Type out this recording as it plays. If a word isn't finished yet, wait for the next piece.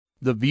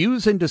The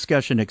views and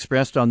discussion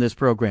expressed on this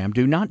program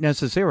do not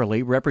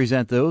necessarily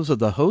represent those of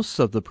the hosts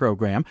of the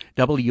program,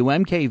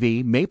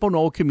 WMKV, Maple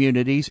Knoll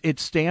Communities,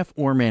 its staff,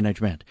 or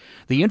management.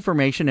 The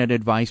information and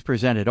advice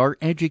presented are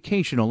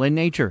educational in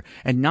nature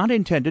and not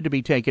intended to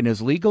be taken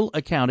as legal,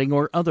 accounting,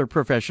 or other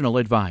professional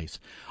advice.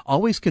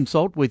 Always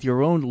consult with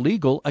your own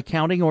legal,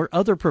 accounting, or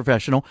other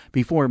professional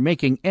before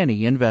making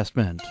any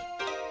investment.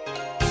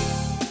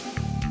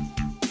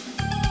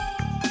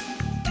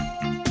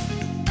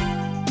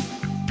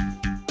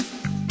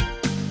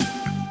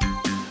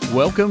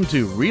 Welcome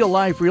to Real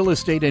Life Real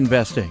Estate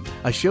Investing,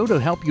 a show to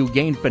help you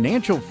gain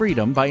financial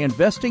freedom by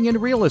investing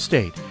in real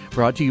estate.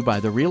 Brought to you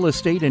by the Real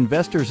Estate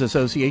Investors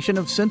Association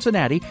of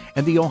Cincinnati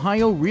and the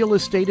Ohio Real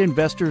Estate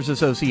Investors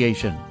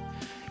Association.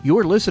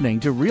 You're listening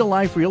to Real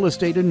Life Real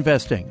Estate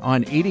Investing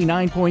on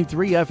 89.3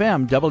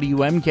 FM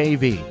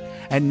WMKV.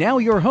 And now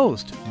your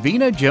host,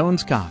 Vena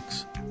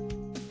Jones-Cox.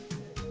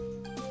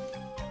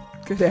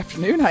 Good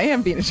afternoon. I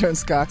am Vena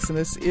Jones-Cox, and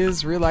this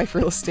is Real Life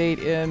Real Estate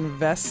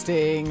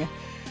Investing,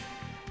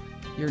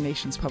 your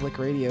nation's public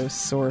radio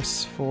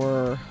source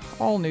for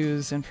all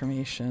news,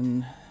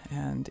 information,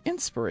 and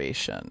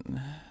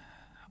inspiration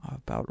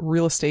about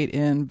real estate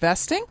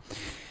investing.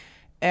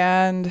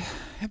 And I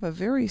have a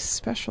very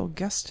special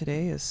guest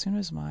today. As soon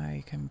as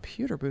my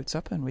computer boots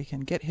up and we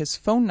can get his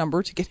phone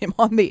number to get him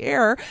on the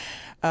air,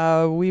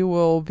 we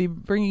will be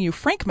bringing you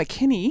Frank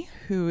McKinney,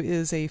 who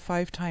is a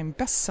 5-time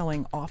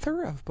best-selling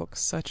author of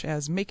books such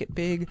as Make It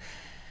Big,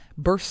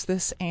 Burst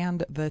This,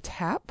 and The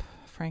Tap.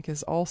 Frank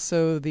is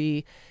also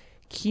the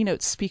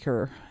keynote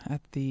speaker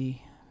at the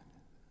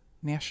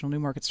National New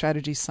Market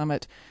Strategy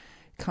Summit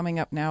coming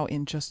up now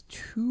in just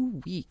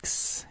 2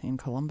 weeks in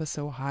Columbus,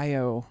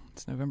 Ohio.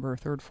 It's November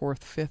 3rd, 4th,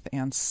 5th,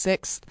 and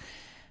 6th.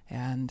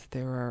 And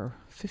there are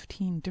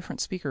 15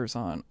 different speakers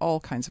on all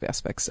kinds of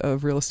aspects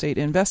of real estate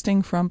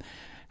investing, from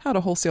how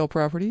to wholesale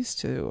properties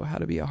to how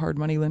to be a hard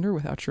money lender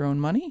without your own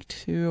money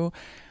to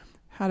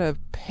how to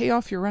pay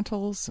off your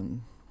rentals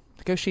and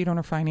negotiate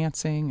owner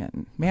financing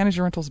and manage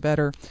your rentals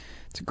better.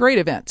 It's a great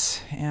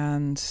event,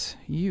 and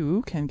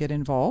you can get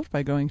involved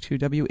by going to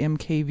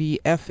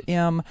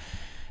WMKVFM.org.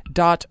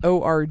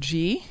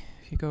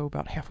 If you go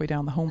about halfway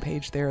down the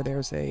homepage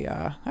there's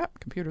a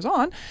computer's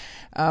on.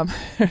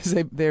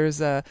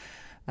 There's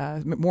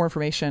more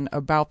information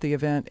about the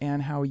event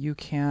and how you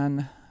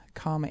can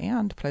come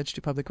and pledge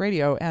to public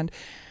radio. And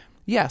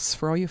yes,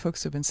 for all you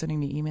folks who have been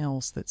sending me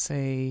emails that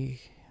say,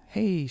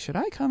 hey, should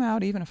I come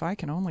out even if I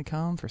can only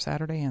come for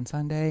Saturday and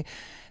Sunday?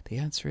 The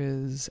answer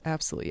is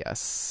absolutely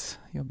yes.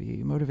 You'll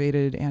be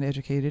motivated and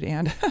educated.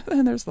 And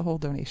then there's the whole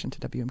donation to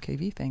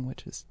WMKV thing,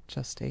 which is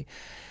just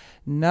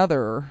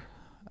another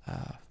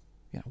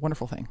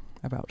wonderful thing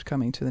about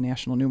coming to the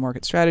National New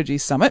Market Strategy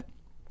Summit.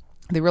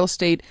 The Real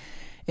Estate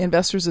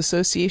Investors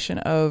Association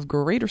of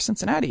Greater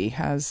Cincinnati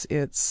has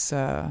its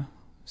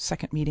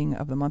second meeting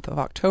of the month of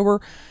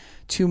October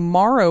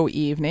tomorrow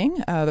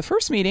evening. The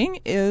first meeting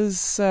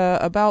is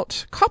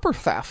about copper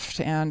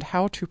theft and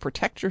how to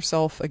protect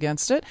yourself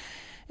against it,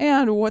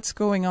 and what's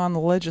going on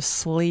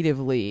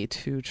legislatively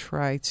to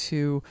try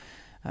to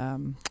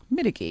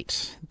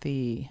mitigate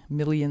the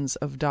millions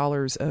of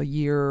dollars a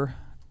year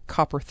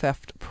copper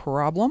theft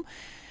problem.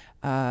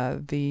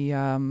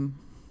 The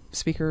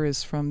speaker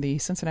is from the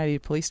Cincinnati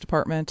Police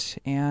Department,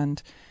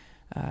 and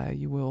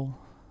you will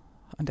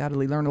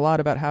undoubtedly learn a lot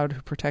about how to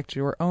protect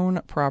your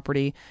own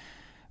property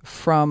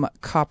from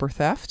copper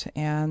theft.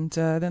 And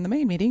then the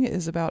main meeting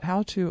is about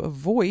how to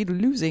avoid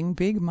losing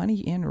big money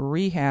in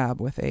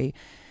rehab, with a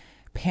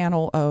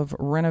panel of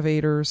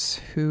renovators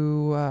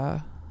who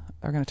are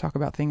going to talk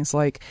about things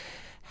like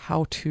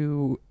how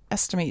to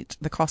estimate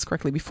the cost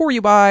correctly before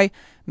you buy,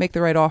 make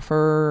the right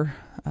offer,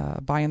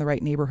 buy in the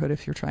right neighborhood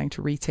if you're trying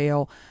to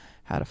retail,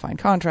 how to find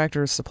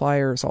contractors,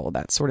 suppliers, all of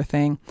that sort of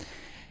thing.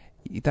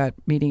 That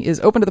meeting is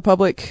open to the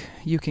public.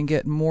 You can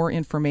get more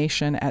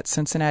information at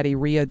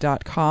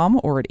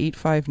CincinnatiREIA.com or at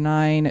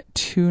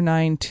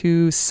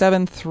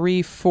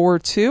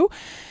 859-292-7342.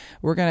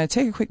 We're going to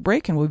take a quick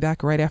break, and we'll be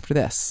back right after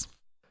this.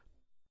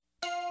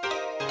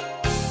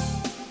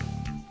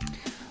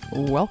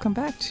 Welcome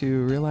back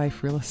to Real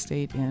Life Real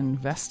Estate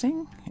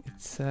Investing.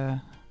 It's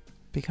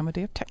become a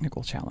day of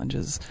technical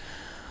challenges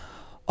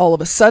all of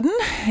a sudden,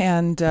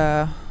 and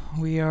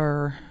we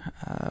are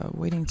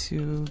waiting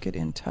to get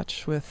in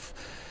touch with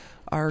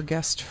our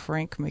guest,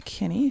 Frank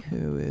McKinney,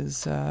 who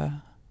is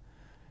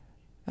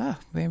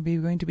maybe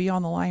going to be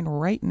on the line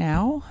right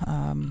now,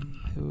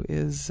 who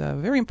is a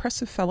very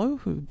impressive fellow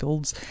who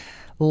builds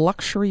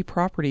luxury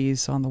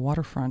properties on the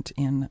waterfront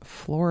in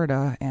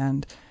Florida.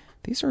 And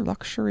these are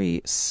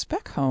luxury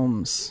spec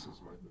homes,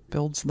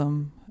 builds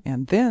them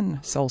and then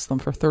sells them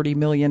for $30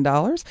 million.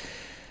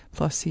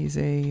 Plus, he's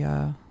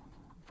a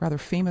rather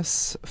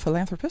famous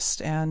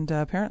philanthropist, and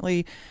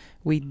apparently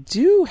we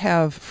do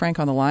have Frank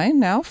on the line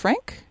now.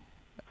 Frank,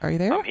 are you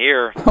there? I'm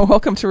here.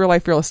 Welcome to Real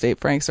Life Real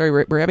Estate, Frank. Sorry,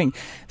 we're having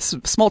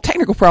small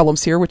technical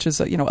problems here, which is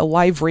a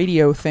live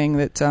radio thing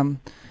that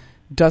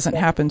doesn't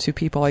happen to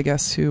people, I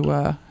guess,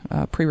 who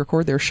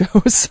pre-record their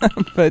shows.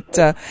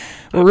 But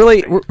we're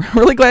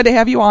really glad to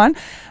have you on.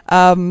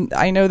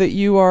 I know that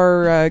you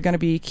are going to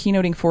be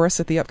keynoting for us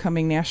at the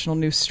upcoming National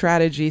New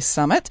Strategy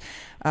Summit.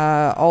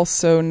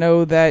 Also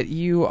know that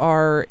you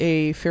are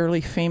a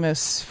fairly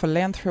famous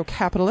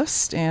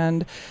philanthrocapitalist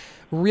and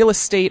real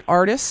estate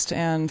artist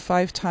and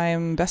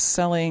 5-time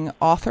best-selling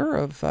author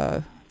of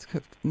a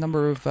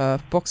number of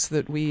books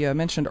that we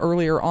mentioned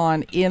earlier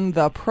on in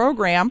the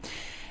program.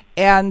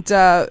 And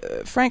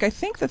Frank, I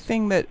think the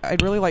thing that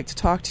I'd really like to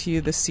talk to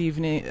you this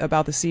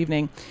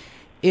evening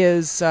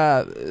is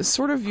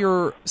sort of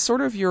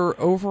your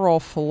overall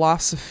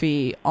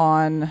philosophy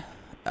on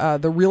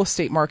the real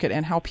estate market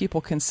and how people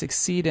can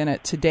succeed in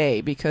it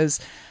today. Because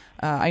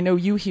I know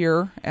you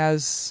hear,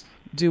 as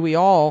do we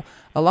all,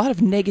 a lot of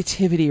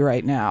negativity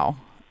right now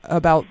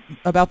about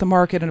the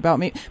market and about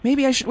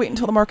maybe I should wait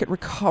until the market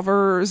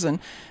recovers, and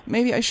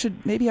maybe I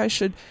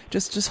should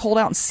just hold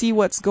out and see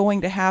what's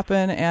going to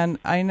happen. And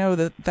I know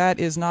that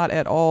is not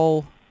at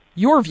all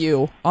your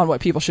view on what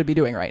people should be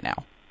doing right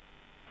now.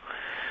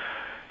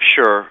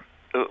 Sure.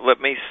 Let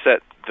me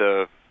set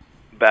the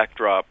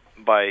backdrop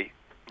by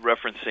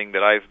referencing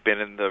that I've been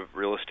in the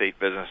real estate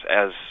business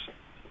as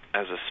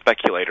a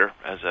speculator,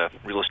 as a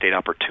real estate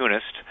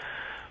opportunist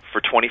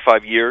for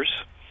 25 years.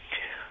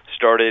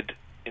 Started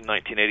in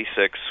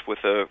 1986 with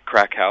a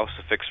crack house,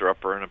 a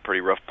fixer-upper in a pretty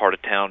rough part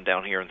of town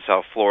down here in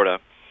South Florida,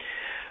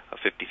 a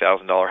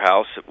 $50,000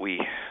 house that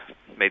we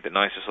made the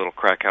nicest little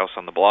crack house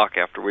on the block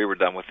after we were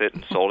done with it,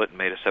 and sold it and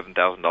made a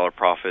 $7,000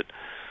 profit.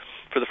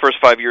 For the first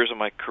 5 years of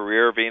my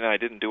career, Vina, I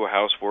didn't do a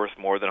house worth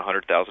more than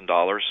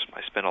 $100,000.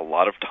 I spent a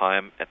lot of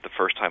time at the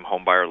first-time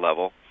homebuyer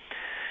level.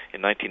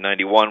 In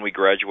 1991, we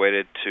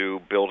graduated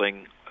to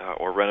building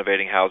or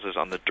renovating houses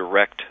on the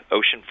direct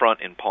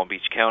oceanfront in Palm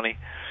Beach County.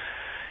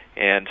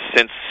 And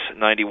since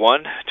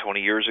 91,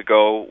 20 years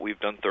ago, we've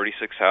done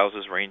 36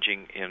 houses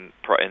ranging in,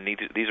 and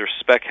these are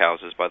spec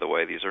houses, by the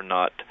way. These are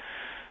not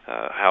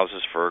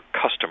houses for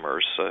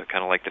customers,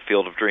 kind of like the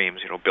Field of Dreams.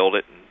 Build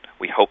it and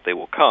we hope they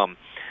will come.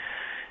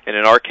 And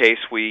in our case,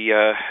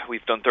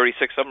 we've done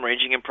 36 of them,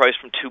 ranging in price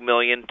from $2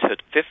 million to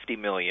 $50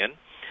 million.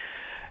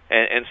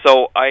 And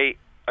so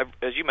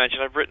as you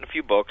mentioned, I've written a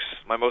few books.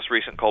 My most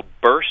recent called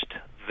Burst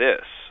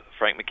This,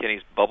 Frank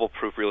McKinney's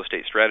Bubble-Proof Real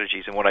Estate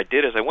Strategies. And what I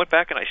did is I went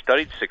back and I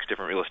studied 6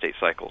 different real estate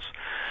cycles,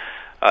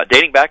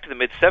 dating back to the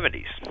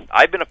mid-'70s.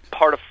 I've been a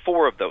part of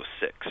 4 of those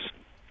 6.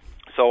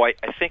 So I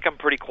think I'm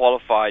pretty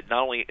qualified,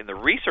 not only in the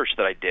research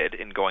that I did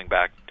in going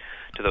back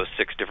to those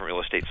 6 different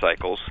real estate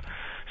cycles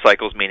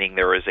meaning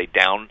there is a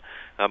down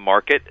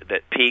market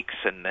that peaks,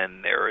 and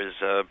then there is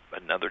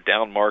another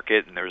down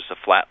market, and there's a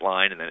flat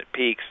line, and then it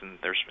peaks, and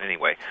there's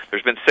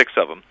been 6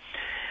 of them.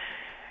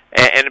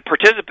 And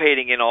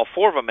participating in all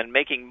 4 of them and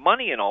making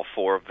money in all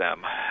 4 of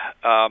them,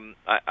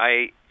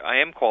 I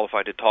am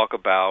qualified to talk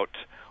about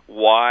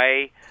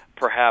why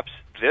perhaps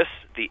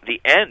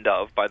the end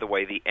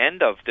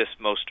of this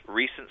most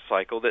recent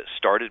cycle that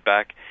started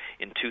back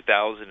in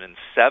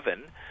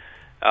 2007,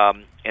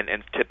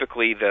 and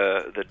typically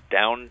the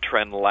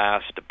downtrend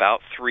lasts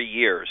about 3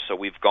 years, so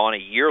we've gone a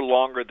year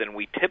longer than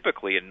we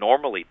typically and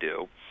normally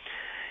do.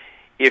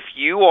 If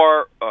you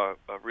are a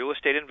real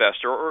estate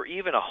investor, or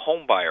even a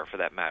home buyer for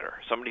that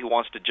matter, somebody who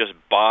wants to just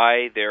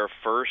buy their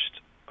first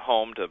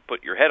home to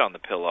put your head on the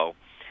pillow,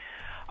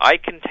 I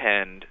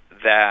contend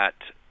that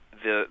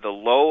the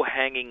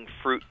low-hanging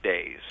fruit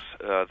days,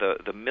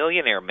 the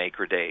millionaire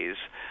maker days,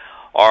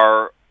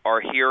 are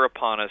here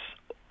upon us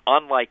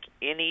unlike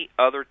any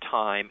other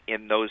time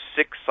in those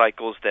 6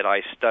 cycles that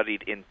I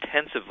studied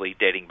intensively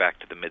dating back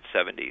to the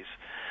mid-'70s.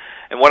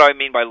 And what do I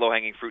mean by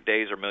low-hanging fruit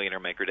days or millionaire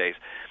maker days?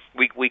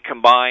 We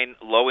combine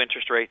low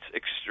interest rates,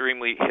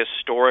 extremely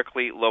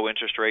historically low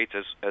interest rates.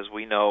 As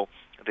we know,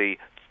 the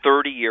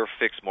 30-year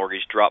fixed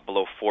mortgage dropped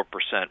below 4%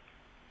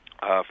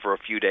 for a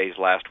few days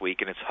last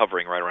week, and it's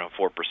hovering right around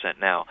 4%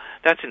 now.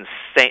 That's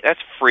insane. That's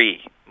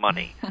free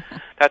money.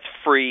 That's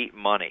free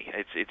money.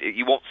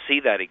 You won't see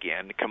that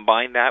again.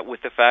 Combine that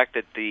with the fact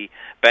that the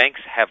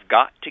banks have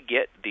got to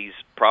get these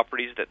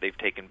properties that they've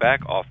taken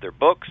back off their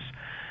books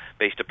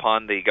based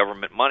upon the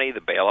government money,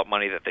 the bailout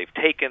money that they've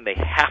taken. They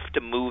have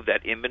to move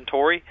that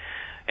inventory.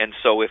 And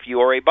so if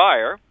you are a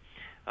buyer,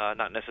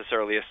 not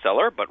necessarily a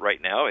seller, but right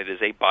now it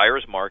is a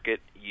buyer's market,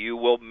 you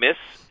will miss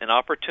an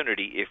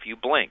opportunity if you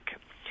blink.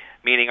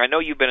 Meaning, I know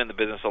you've been in the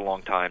business a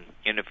long time,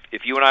 and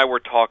if you and I were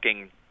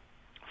talking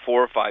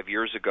 4 or 5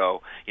 years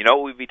ago, you know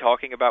what we'd be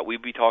talking about?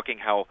 We'd be talking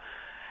how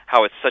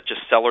it's such a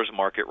seller's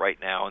market right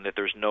now, and that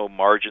there's no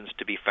margins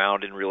to be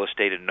found in real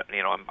estate, and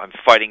I'm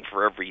fighting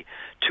for every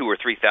 $2,000 or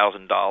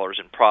 $3,000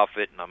 in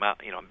profit, and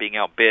I'm being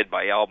outbid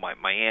by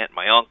my aunt,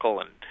 my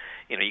uncle, and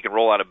you can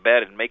roll out of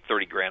bed and make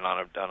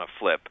 $30,000 on a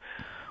flip.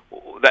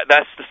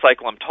 That's the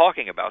cycle I'm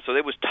talking about. So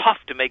it was tough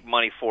to make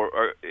money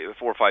 4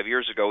 or 5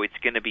 years ago. It's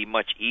going to be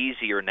much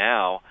easier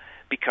now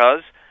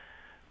because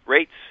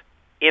rates,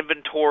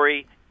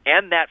 inventory,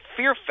 and that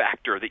fear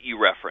factor that you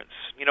reference.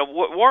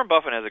 Warren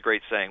Buffett has a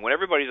great saying: when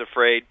everybody's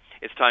afraid,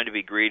 it's time to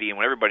be greedy, and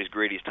when everybody's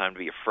greedy, it's time to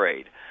be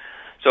afraid.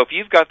 So if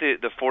you've got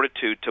the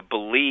fortitude to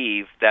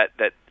believe that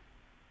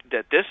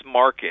this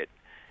market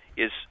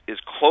is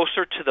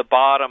closer to the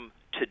bottom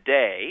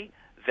today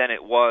than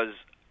it was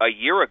a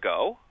year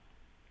ago,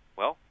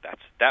 well,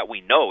 that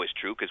we know is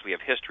true because we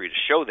have history to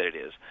show that it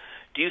is.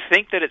 Do you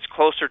think that it's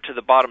closer to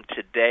the bottom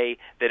today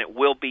than it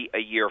will be a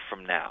year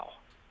from now?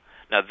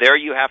 Now, there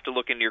you have to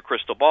look into your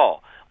crystal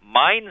ball.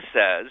 Mine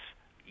says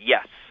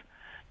yes,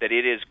 that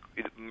it is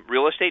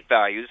real estate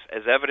values,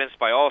 as evidenced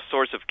by all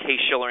sorts of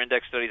Case-Shiller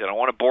index studies. I don't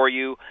want to bore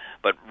you,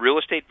 but real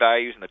estate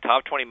values in the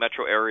top 20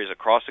 metro areas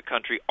across the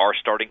country are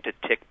starting to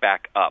tick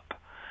back up.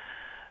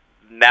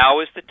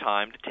 Now is the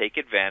time to take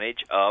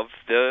advantage of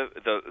the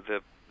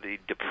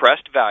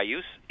depressed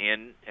values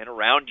in and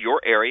around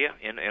your area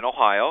in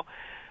Ohio,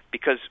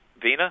 because,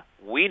 Vena,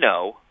 we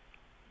know,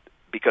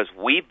 because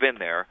we've been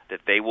there,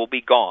 that they will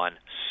be gone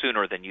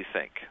sooner than you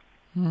think.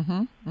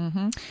 Mm-hmm,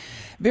 mm-hmm.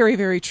 Very,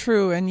 very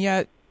true. And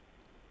yet,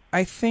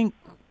 I think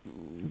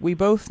we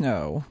both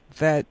know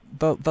that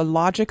the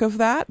logic of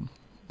that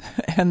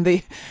and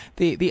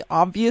the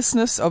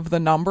obviousness of the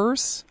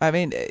numbers. I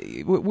mean,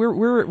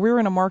 we're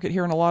in a market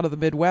here in a lot of the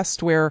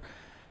Midwest where,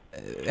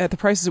 at the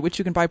prices at which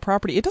you can buy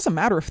property, it doesn't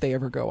matter if they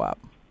ever go up.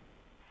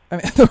 I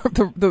mean,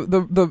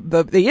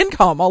 the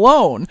income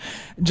alone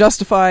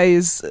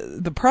justifies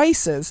the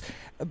prices,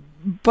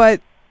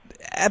 but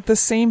at the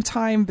same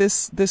time,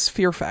 this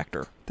fear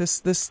factor,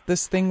 this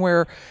thing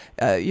where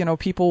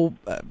people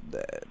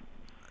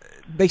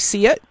they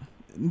see it,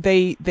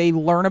 they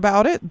learn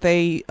about it,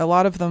 a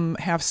lot of them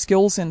have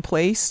skills in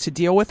place to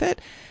deal with it,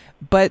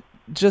 but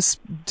just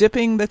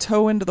dipping the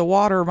toe into the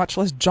water, much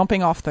less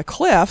jumping off the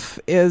cliff,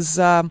 is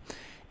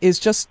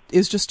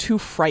just too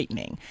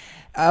frightening.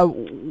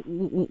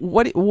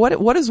 What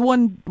does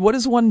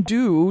one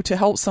do to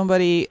help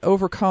somebody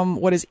overcome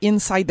what is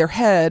inside their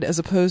head as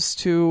opposed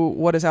to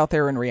what is out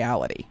there in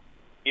reality?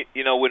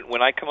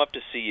 When I come up to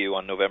see you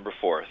on November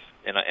 4th,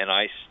 and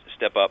I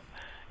step up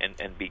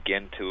and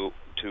begin to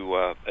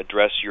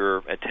address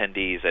your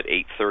attendees at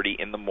 8:30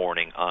 in the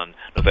morning on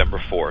November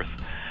 4th,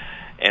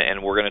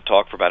 and we're going to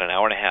talk for about an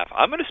hour and a half,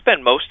 I'm going to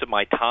spend most of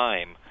my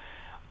time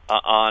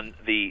on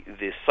the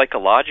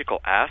psychological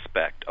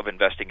aspect of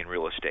investing in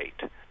real estate.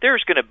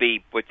 There's going to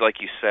be,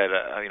 like you said,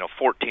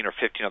 14 or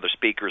 15 other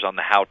speakers on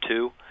the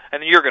how-to,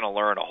 and then you're going to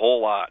learn a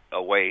whole lot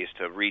of ways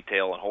to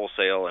retail and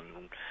wholesale and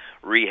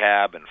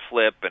rehab and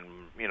flip, and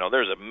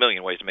there's a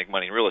million ways to make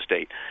money in real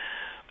estate.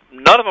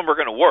 None of them are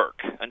going to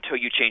work until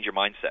you change your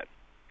mindset,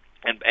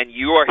 and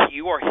you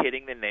are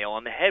hitting the nail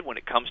on the head when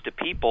it comes to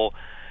people.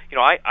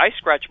 I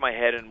scratch my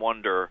head and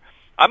wonder.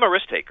 I'm a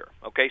risk taker,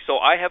 okay? So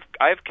I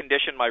have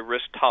conditioned my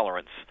risk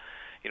tolerance.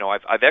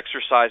 I've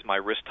exercised my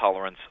risk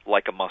tolerance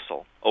like a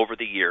muscle. Over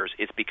the years,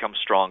 it's become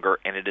stronger,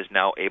 and it is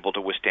now able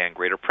to withstand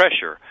greater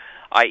pressure,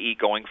 i.e.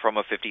 going from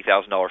a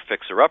 $50,000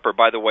 fixer-upper.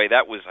 By the way,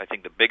 that was, I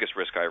think, the biggest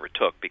risk I ever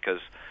took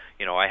because,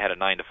 I had a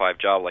 9-to-5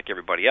 job like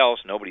everybody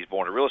else. Nobody's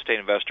born a real estate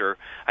investor.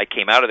 I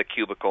came out of the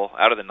cubicle,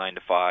 out of the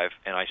 9-to-5,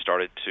 and I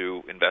started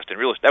to invest in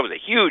real estate. That was a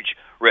huge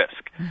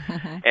risk.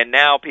 And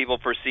now people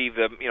perceive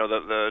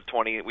the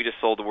 20. We just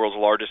sold the world's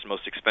largest and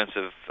most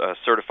expensive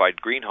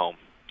certified green home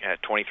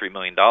at $23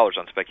 million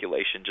on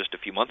speculation just a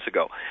few months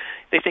ago.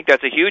 They think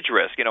that's a huge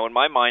risk. In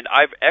my mind,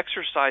 I've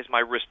exercised my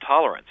risk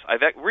tolerance.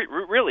 I've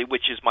really,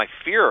 which is my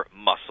fear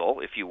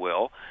muscle, if you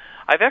will.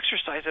 I've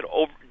exercised it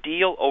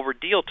over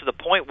deal to the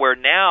point where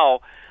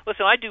now,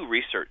 listen, I do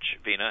research,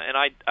 Vena, and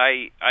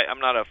I'm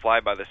not a fly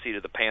by the seat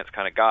of the pants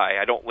kind of guy.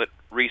 I don't let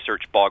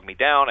research bog me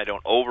down. I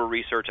don't over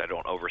research. I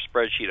don't over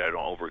spreadsheet. I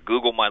don't over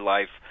Google my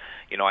life.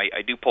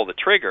 I do pull the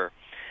trigger.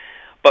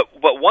 But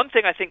one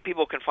thing I think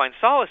people can find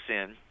solace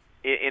in,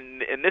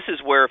 and this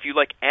is where if you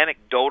like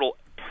anecdotal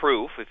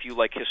proof, if you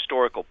like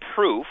historical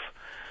proof,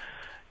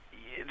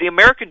 the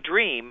American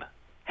dream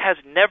has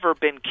never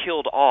been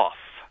killed off.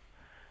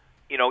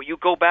 You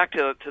go back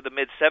to the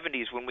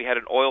mid-'70s when we had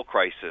an oil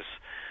crisis,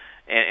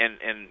 and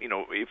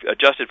if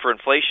adjusted for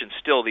inflation,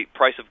 still the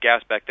price of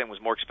gas back then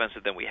was more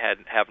expensive than we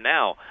have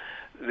now.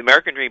 The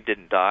American dream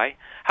didn't die.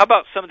 How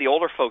about some of the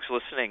older folks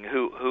listening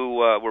who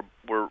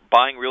were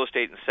buying real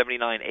estate in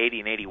 79, 80,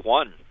 and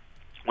 81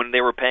 when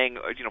they were paying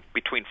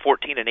between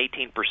 14 and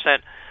 18%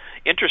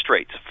 interest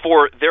rates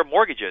for their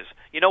mortgages?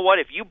 You know what?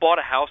 If you bought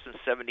a house in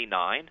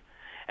 79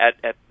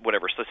 at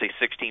whatever, so let's say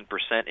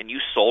 16%, and you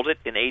sold it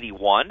in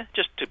 81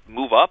 just to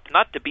move up,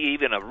 not to be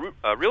even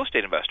a real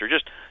estate investor,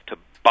 just to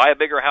buy a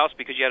bigger house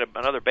because you had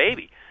another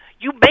baby,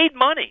 you made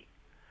money.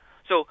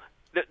 So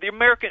the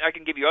American, I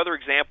can give you other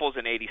examples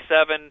in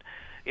 87,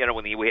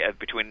 when we had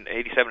between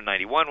 87 and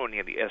 91, when we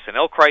had the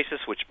S&L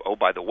crisis, which, oh,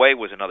 by the way,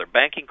 was another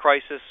banking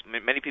crisis.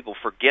 Many people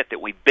forget that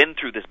we've been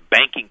through this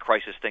banking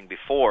crisis thing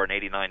before in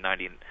 89,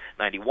 90, and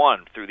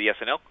 91 through the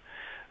S&L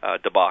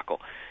debacle.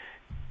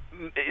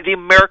 The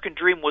American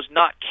dream was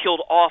not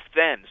killed off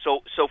then.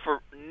 So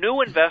for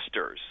new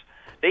investors,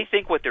 they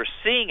think what they're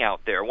seeing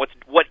out there, what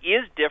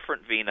is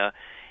different, Vena,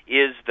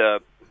 is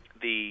the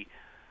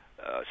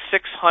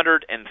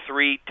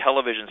 603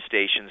 television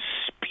stations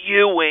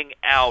spewing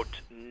out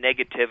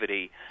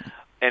negativity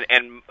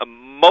and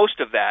most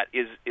of that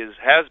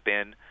has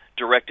been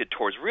directed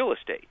towards real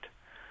estate.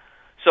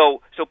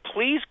 So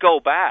please go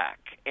back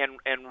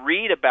and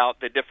read about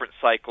the different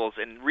cycles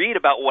and read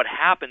about what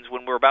happens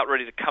when we're about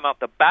ready to come out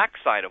the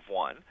backside of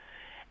one.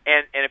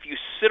 And if you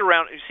sit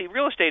around, you see,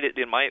 real estate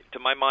to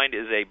my mind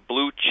is a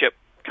blue chip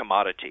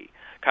commodity,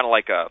 kind of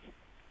like a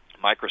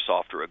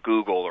Microsoft or a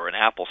Google or an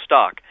Apple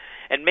stock.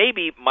 And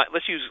maybe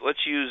let's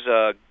use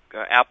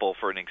Apple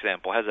for an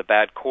example. Has a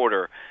bad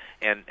quarter,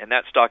 and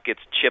that stock gets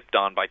chipped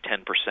on by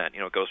 10%.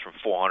 It goes from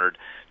 400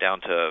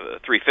 down to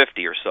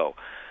 350 or so.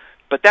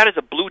 But that is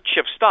a blue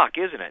chip stock,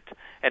 isn't it?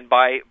 And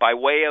by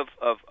way of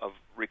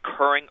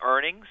recurring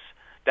earnings,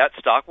 that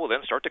stock will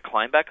then start to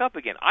climb back up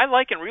again. I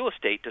liken real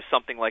estate to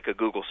something like a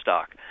Google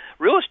stock.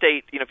 Real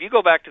estate, if you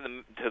go back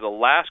to the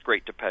last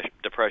Great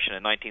Depression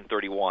in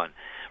 1931,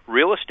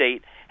 real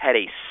estate had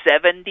a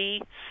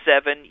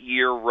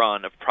 77-year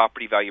run of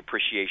property value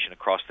appreciation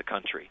across the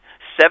country.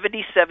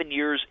 77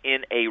 years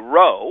in a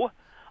row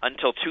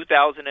until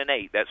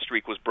 2008. That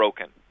streak was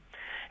broken.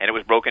 And it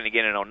was broken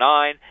again in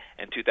 2009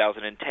 and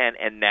 2010.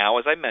 And now,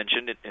 as I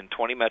mentioned, in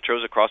 20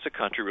 metros across the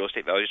country, real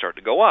estate values start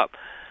to go up.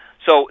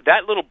 So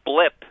that little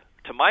blip,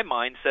 to my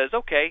mind, says,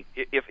 okay,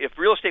 if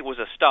real estate was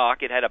a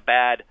stock, it had a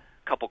bad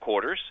couple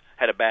quarters,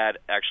 had a bad,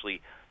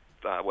 actually,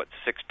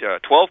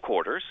 12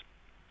 quarters.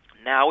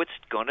 Now it's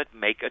going to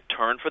make a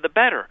turn for the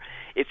better.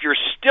 If you're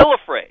still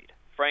afraid,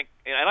 Frank,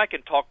 and I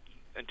can talk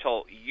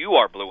until you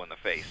are blue in the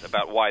face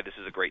about why this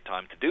is a great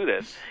time to do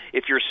this.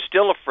 If you're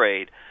still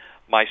afraid,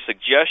 my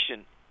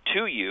suggestion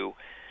to you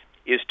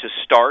is to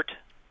start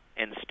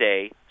and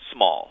stay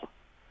small.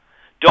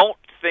 Don't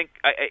think,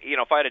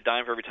 if I had a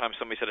dime for every time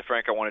somebody said,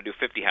 Frank, I want to do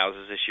 50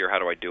 houses this year, how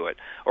do I do it?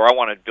 Or I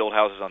want to build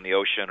houses on the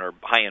ocean or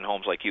high-end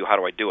homes like you, how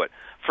do I do it?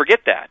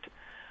 Forget that.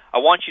 I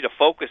want you to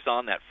focus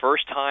on that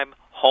first-time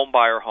home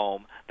buyer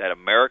home, that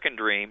American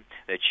dream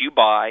that you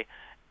buy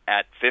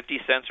at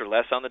 50 cents or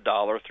less on the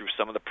dollar through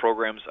some of the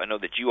programs I know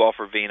that you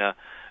offer, Vina,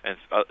 and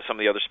some of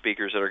the other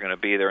speakers that are going to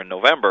be there in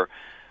November.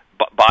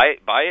 Buy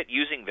it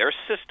using their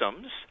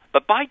systems,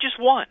 but buy just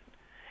one.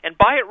 And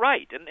buy it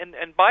right,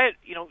 and buy it,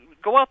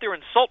 go out there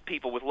and insult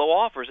people with low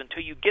offers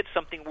until you get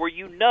something where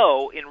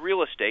in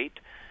real estate,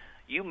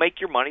 you make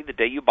your money the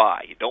day you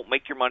buy. You don't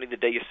make your money the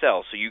day you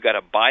sell. So you got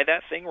to buy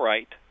that thing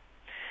right.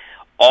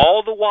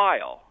 All the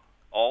while,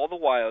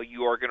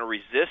 you are going to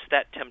resist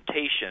that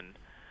temptation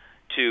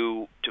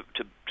to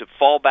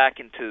fall back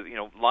into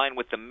line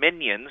with the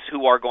minions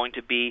who are going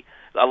to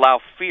allow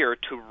fear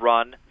to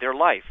run their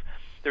life.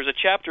 There's a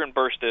chapter in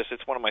Burst This.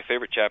 It's one of my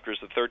favorite chapters,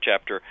 the third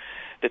chapter,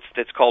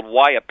 that's called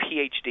Why a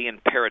PhD in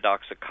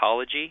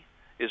Paradoxicology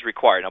is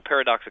Required. Now,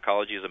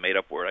 paradoxicology is a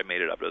made-up word. I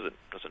made it up. It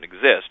doesn't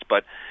exist.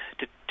 But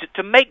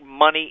to make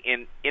money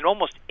in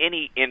almost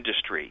any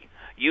industry,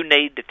 you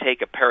need to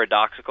take a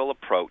paradoxical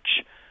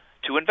approach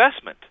to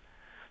investment.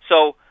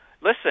 So,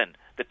 listen,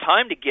 the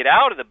time to get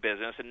out of the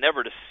business and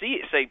never to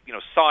say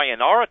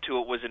sayonara to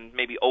it was in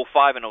maybe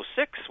 2005 and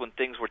 2006 when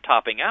things were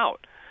topping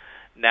out.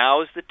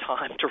 Now is the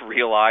time to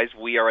realize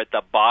we are at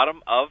the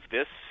bottom of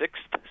this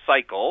sixth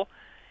cycle,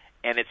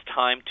 and it's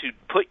time to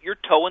put your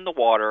toe in the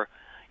water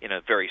in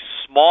a very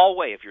small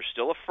way. If you're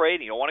still afraid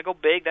and you don't want to go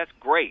big, that's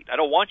great. I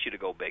don't want you to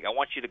go big. I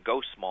want you to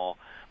go small.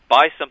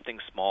 Buy something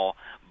small.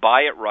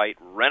 Buy it right.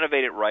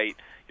 Renovate it right.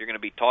 You're going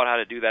to be taught how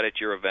to do that at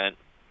your event,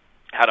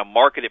 how to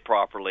market it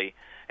properly,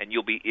 and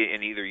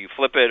either you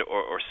flip it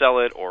or sell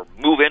it or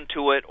move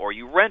into it or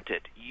you rent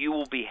it. You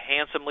will be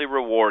handsomely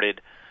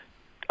rewarded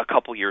a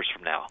couple years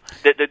from now.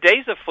 The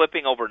days of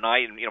flipping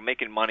overnight and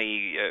making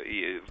money,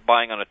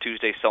 buying on a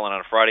Tuesday, selling on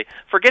a Friday,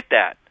 forget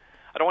that.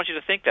 I don't want you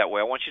to think that way.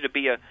 I want you to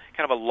be a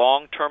kind of a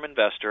long-term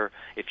investor.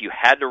 If you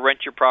had to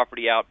rent your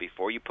property out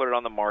before you put it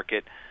on the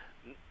market,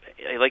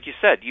 like you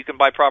said, you can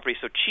buy property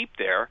so cheap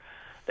there,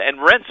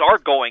 and rents are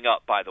going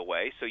up, by the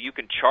way. So you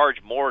can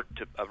charge more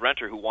to a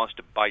renter who wants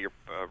to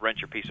rent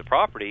your piece of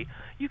property.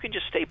 You can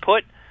just stay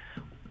put,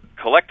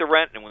 collect the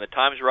rent, and when the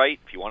time's right,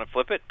 if you want to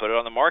flip it, put it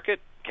on the market,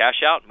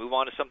 cash out, move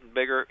on to something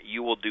bigger,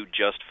 you will do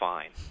just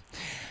fine.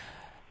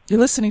 You're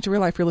listening to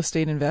Real Life Real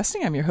Estate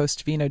Investing. I'm your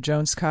host, Vina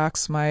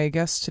Jones-Cox. My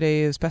guest today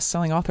is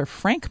best-selling author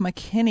Frank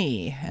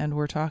McKinney, and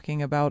we're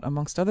talking about,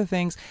 amongst other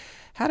things,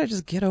 how to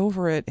just get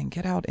over it and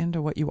get out into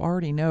what you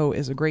already know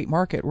is a great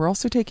market. We're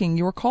also taking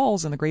your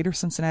calls in the greater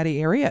Cincinnati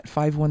area at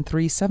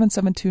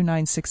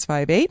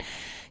 513-772-9658.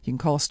 You can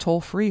call us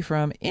toll-free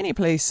from any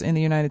place in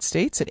the United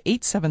States at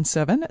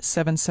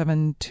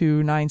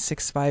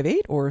 877-772-9658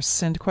 or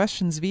send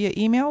questions via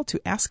email to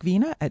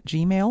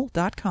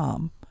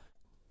askvina@gmail.com.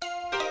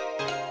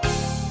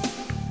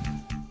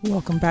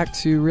 Welcome back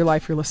to Real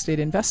Life Real Estate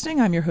Investing.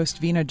 I'm your host,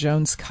 Vina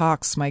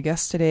Jones-Cox. My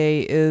guest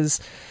today is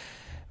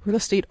real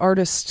estate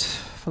artist,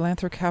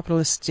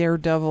 philanthrocapitalist,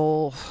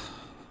 daredevil,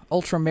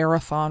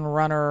 ultra-marathon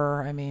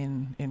runner. I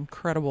mean,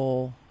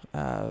 incredible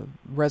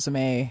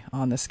resume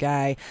on this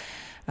guy,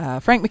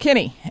 Frank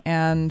McKinney.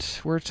 And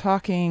we're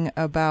talking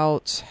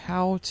about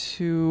how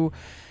to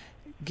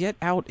get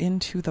out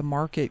into the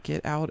market,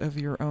 get out of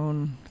your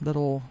own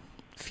little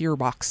fear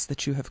box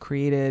that you have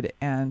created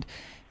and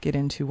get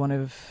into one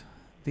of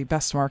the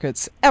best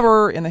markets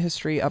ever in the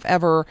history of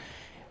ever.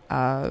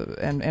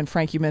 And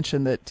Frank, you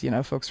mentioned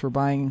that, folks were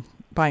buying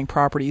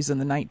properties in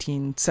the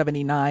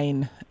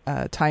 1979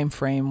 time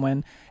frame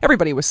when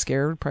everybody was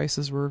scared.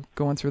 Prices were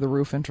going through the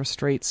roof.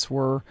 Interest rates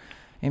were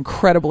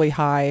incredibly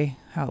high.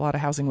 A lot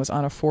of housing was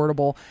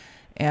unaffordable.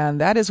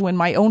 And that is when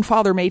my own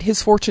father made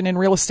his fortune in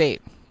real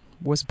estate,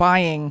 was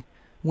buying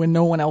when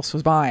no one else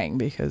was buying,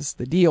 because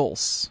the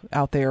deals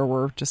out there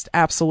were just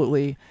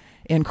absolutely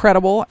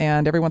incredible,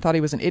 and everyone thought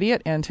he was an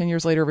idiot, and 10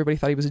 years later everybody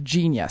thought he was a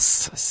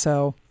genius.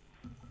 So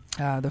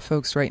the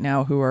folks right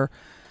now who are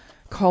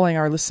calling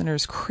our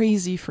listeners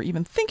crazy for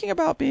even thinking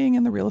about being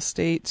in the real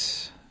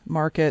estate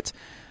market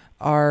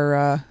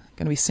are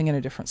going to be singing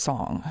a different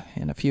song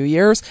in a few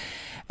years.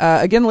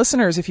 Again,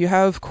 listeners, if you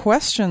have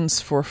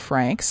questions for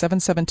Frank,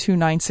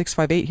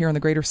 772-9658 here in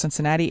the greater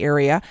Cincinnati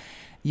area.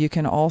 You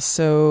can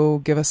also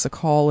give us a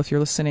call if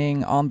you're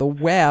listening on the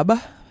web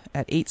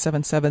at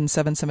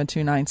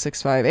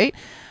 877-772-9658,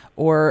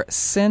 or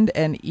send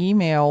an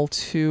email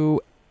to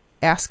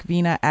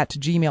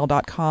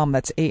askvena@gmail.com.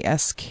 That's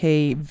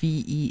ASKVENA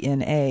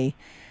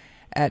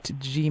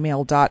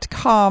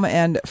 @gmail.com.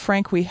 And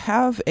Frank, we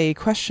have a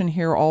question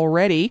here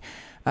already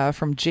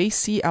from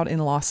JC out in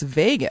Las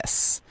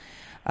Vegas.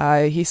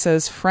 He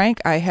says,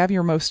 Frank, I have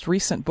your most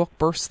recent book,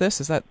 Burst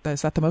This. Is that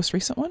the most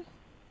recent one?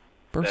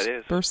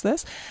 Burst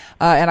This.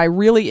 And I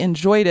really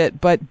enjoyed it,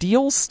 but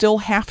deals still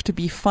have to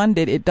be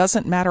funded. It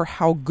doesn't matter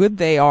how good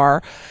they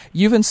are.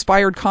 You've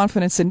inspired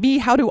confidence in me.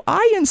 How do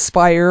I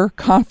inspire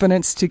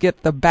confidence to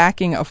get the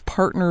backing of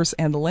partners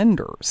and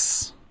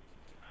lenders?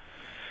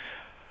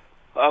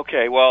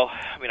 Okay, well,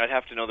 I'd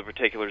have to know the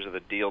particulars of the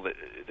deal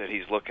that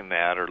he's looking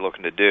at or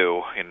looking to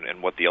do,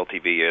 and what the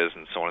LTV is,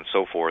 and so on and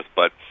so forth.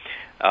 But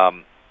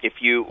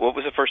what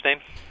was the first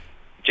name?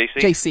 JC?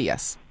 JC,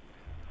 yes.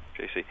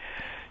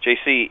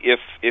 JC,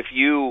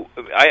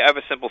 I have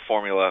a simple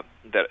formula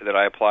that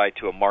I apply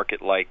to a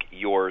market like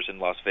yours in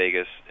Las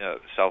Vegas.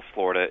 South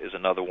Florida is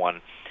another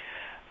one.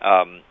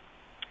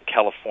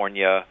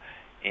 California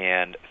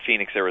and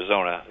Phoenix,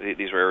 Arizona.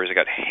 These were areas that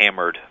got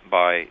hammered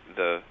by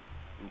the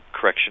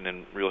correction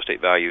in real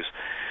estate values.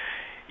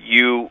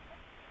 You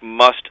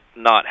must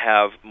not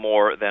have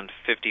more than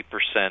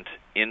 50%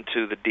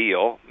 into the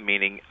deal,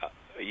 meaning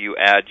you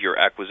add your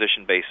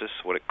acquisition basis,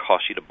 what it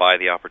costs you to buy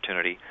the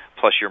opportunity,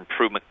 plus your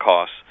improvement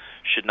costs,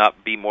 should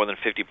not be more than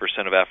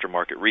 50% of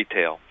aftermarket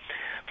retail.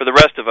 For the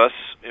rest of us,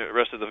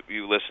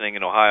 you listening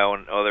in Ohio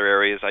and other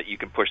areas, you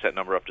can push that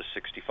number up to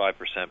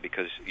 65%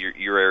 because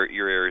your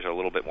areas are a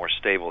little bit more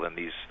stable than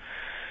these,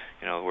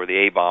 where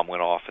the A-bomb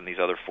went off in these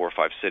other 4 or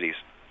 5 cities.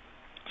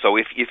 So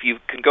if you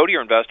can go to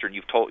your investor and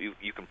you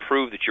can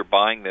prove that you're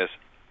buying this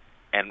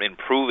and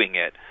improving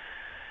it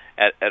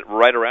at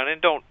right around,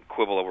 and don't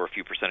quibble over a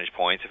few percentage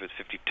points. If it's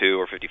 52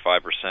 or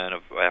 55%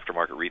 of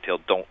aftermarket retail,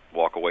 don't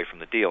walk away from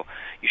the deal.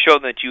 You show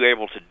them that you're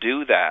able to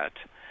do that,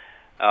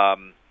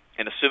 and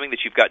assuming that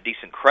you've got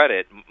decent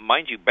credit,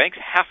 mind you, banks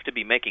have to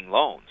be making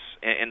loans.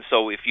 And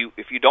so if you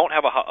don't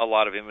have a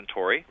lot of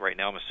inventory right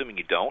now, I'm assuming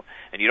you don't,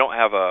 and you don't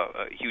have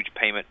a huge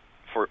payment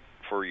for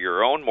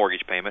your own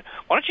mortgage payment,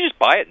 why don't you just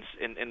buy it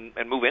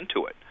and move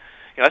into it?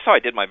 That's how I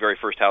did my very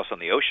first house on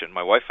the ocean.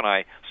 My wife and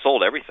I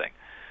sold everything,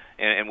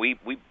 and we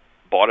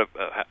bought a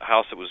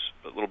house that was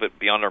a little bit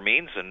beyond our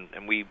means,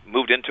 and we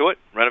moved into it,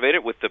 renovated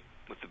it with the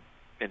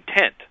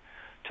intent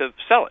to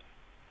sell it.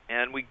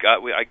 And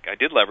I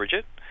did leverage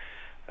it,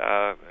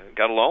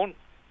 got a loan,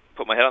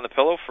 put my head on the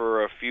pillow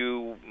for a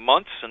few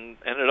months, and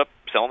ended up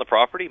selling the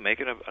property,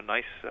 making a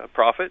nice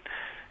profit,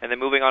 and then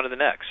moving on to the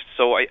next.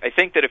 So I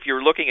think that if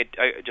you're looking at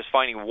just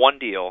finding one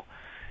deal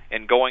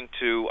and going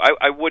to,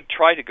 I would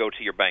try to go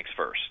to your banks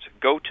first.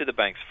 Go to the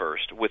banks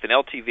first with an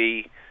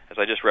LTV, as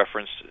I just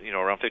referenced,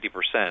 around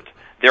 50%.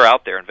 They're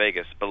out there in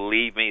Vegas.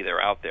 Believe me,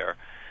 they're out there.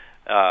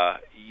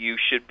 You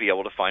should be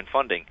able to find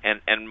funding.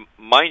 And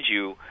mind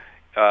you,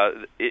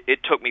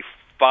 it took me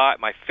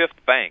my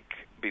fifth bank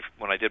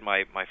when I did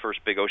my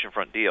first big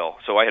oceanfront deal.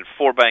 So I had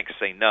 4 banks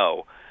say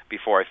no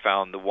before I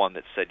found the one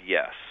that said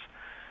yes.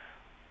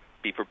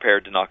 Be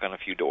prepared to knock on a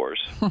few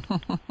doors.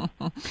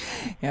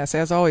 Yes,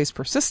 as always,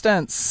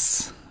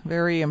 persistence,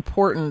 very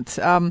important.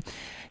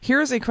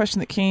 Here's a question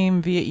that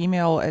came via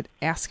email at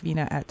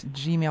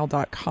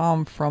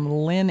askvena@gmail.com from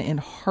Lynn in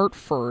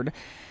Hartford.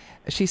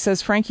 She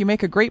says, Frank, you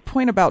make a great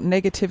point about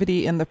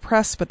negativity in the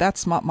press, but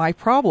that's not my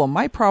problem.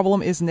 My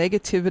problem is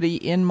negativity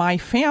in my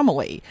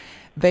family.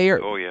 They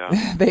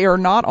are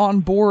not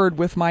on board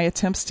with my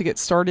attempts to get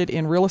started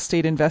in real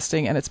estate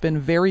investing, and it's been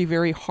very,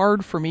 very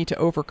hard for me to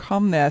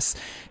overcome this.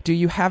 Do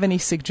you have any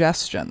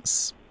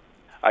suggestions?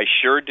 I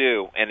sure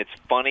do, and it's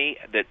funny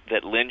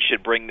that Lynn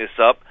should bring this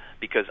up,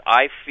 because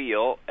I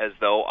feel as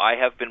though I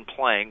have been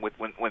playing with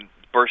when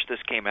Burst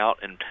This came out,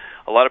 and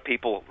a lot of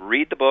people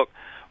read the book,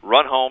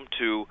 run home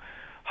to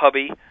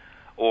hubby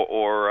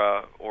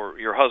or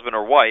your husband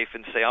or wife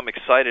and say, I'm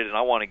excited and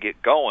I want to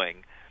get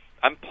going.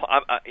 I'm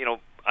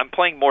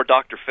playing more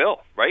Dr.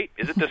 Phil, right?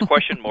 Isn't this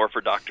question more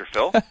for Dr.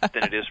 Phil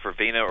than it is for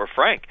Vena or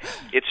Frank?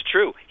 It's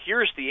true.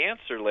 Here's the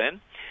answer, Lynn.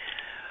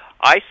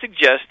 I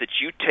suggest that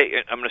you take,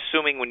 I'm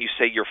assuming when you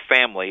say your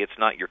family, it's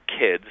not your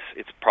kids,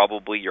 it's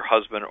probably your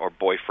husband or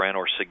boyfriend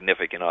or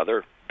significant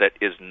other that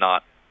is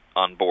not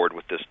on board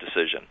with this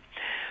decision.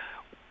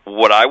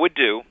 What I would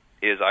do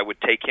is I would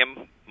take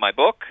him my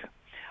book.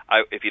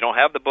 If you don't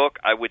have the book,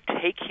 I would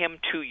take him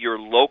to your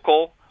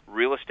local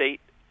real estate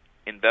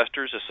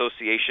investors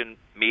association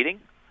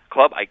meeting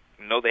club. I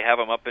know they have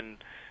them up in,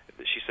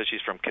 she says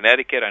she's from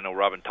Connecticut. I know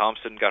Robin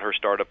Thompson got her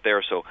start up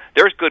there. So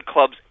there's good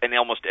clubs in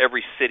almost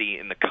every city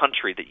in the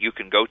country that you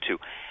can go to.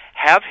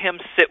 Have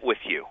him sit with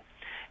you.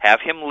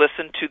 Have him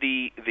listen to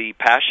the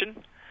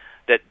passion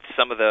that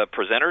some of the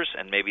presenters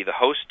and maybe the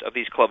host of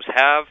these clubs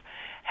have.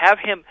 Have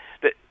him,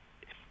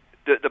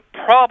 the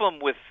problem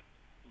with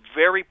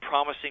very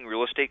promising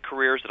real estate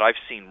careers that I've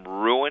seen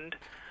ruined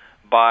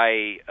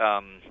by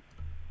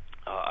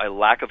a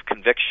lack of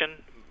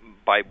conviction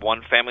by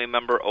one family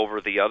member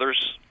over the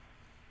other's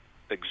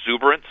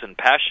exuberance and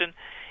passion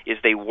is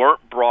they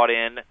weren't brought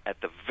in at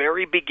the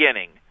very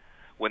beginning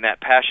when that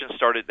passion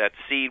started, that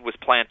seed was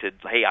planted.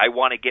 Hey, I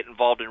want to get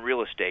involved in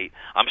real estate.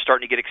 I'm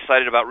starting to get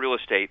excited about real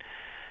estate.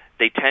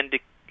 They tend to,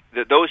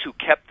 those who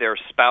kept their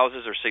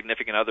spouses or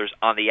significant others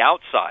on the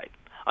outside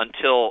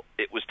until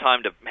it was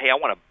time to, hey, I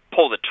want to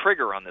pull the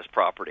trigger on this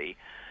property.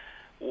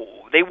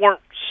 They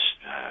weren't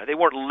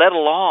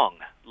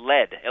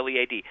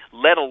L-E-A-D,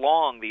 led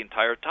along the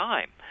entire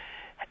time.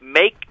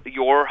 Make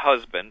your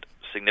husband,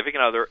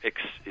 significant other,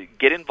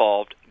 get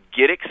involved,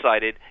 get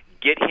excited,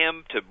 get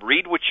him to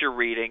read what you're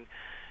reading,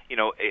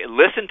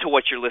 listen to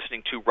what you're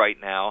listening to right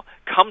now,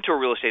 come to a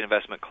real estate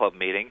investment club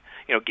meeting,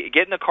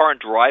 get in the car and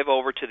drive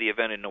over to the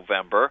event in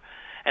November,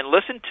 and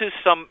listen to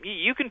some,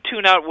 you can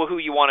tune out who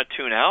you want to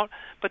tune out,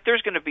 but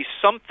there's going to be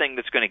something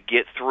that's going to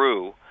get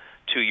through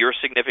to your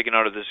significant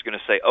other that's going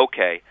to say,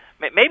 okay,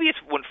 maybe it's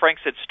when Frank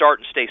said start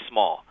and stay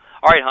small.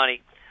 All right,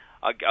 honey,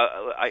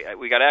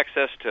 we got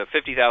access to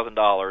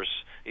 $50,000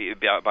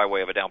 by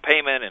way of a down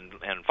payment and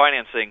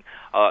financing.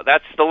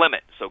 That's the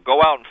limit. So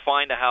go out and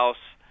find a house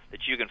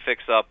that you can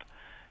fix up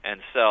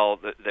and sell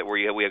that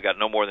where we have got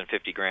no more than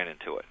 $50,000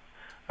 into it.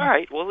 All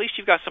right, well, at least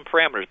you've got some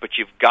parameters, but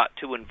you've got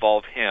to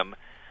involve him.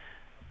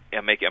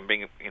 I'm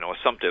being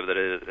assumptive that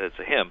it's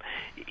a him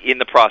in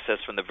the process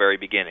from the very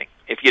beginning.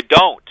 If you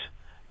don't,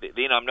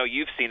 I know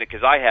you've seen it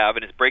because I have,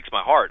 and it breaks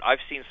my heart. I've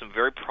seen some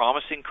very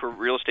promising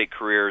real estate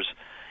careers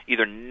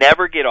either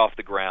never get off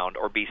the ground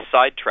or be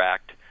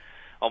sidetracked,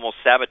 almost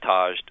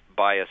sabotaged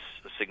by a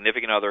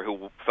significant other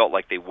who felt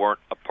like they weren't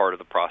a part of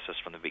the process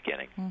from the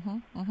beginning. Mm-hmm,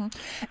 mm-hmm.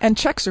 And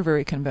checks are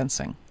very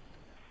convincing.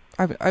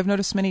 I've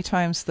noticed many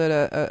times that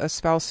a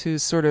spouse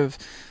who's sort of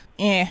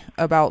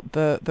about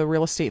the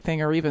real estate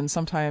thing, or even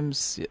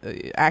sometimes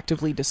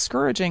actively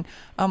discouraging,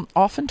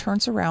 often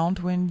turns around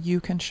when you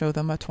can show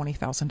them a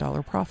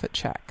 $20,000 profit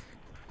check.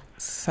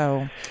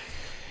 So,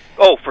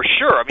 oh, for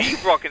sure. I mean, you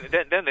walk in,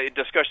 then the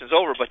discussion's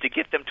over. But to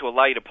get them to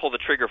allow you to pull the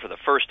trigger for the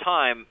first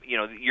time,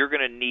 you're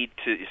going to need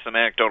some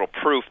anecdotal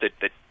proof that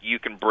you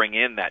can bring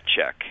in that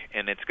check,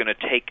 and it's going to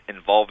take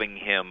involving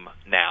him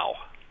now.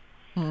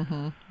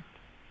 Mm-hmm.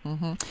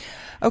 Mm-hmm.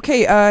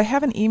 Okay, I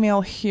have an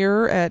email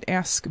here at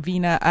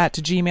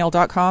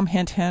askvina@gmail.com.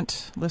 Hint,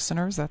 hint,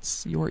 listeners,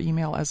 that's your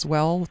email as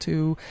well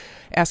to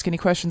ask any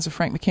questions of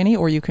Frank McKinney,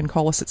 or you can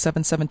call us at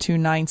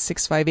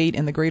 772-9658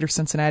 in the greater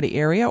Cincinnati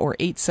area, or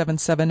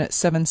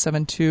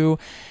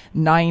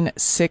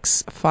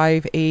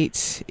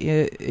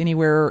 877-772-9658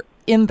 anywhere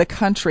in the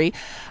country.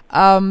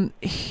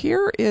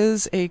 Here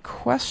is a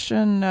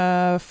question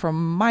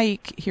from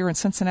Mike here in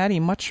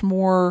Cincinnati, much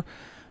more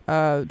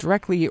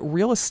directly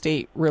real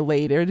estate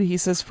related. He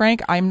says,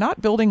 Frank, I'm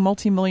not building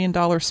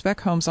multi-million-dollar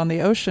spec homes on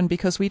the ocean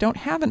because we don't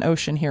have an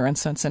ocean here in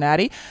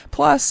Cincinnati.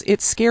 Plus,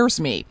 it scares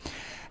me.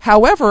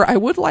 However, I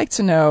would like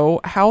to know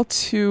how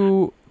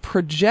to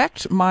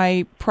project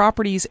my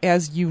properties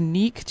as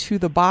unique to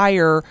the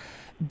buyer.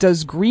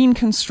 Does green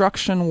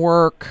construction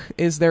work?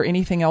 Is there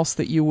anything else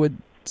that you would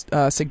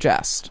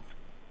suggest?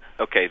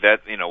 Okay,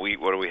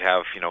 what do we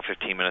have?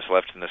 15 minutes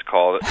left in this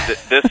call.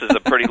 This is a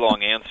pretty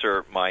long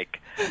answer, Mike.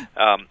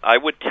 I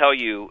would tell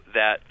you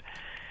that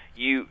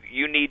you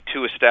need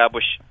to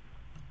establish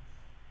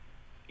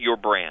your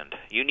brand.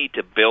 You need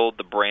to build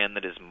the brand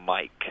that is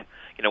Mike.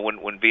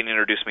 When Vina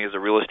introduced me as a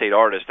real estate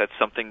artist, that's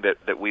something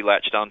that we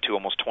latched onto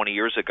almost 20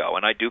 years ago.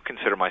 And I do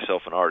consider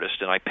myself an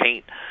artist, and I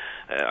paint.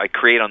 I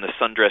create on the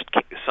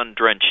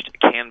sun-drenched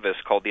canvas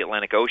called the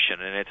Atlantic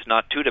Ocean, and it's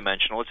not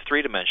two-dimensional, it's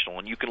three-dimensional,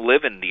 and you can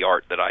live in the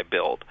art that I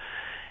build.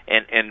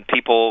 And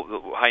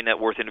people, high net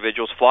worth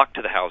individuals, flock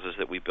to the houses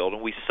that we build,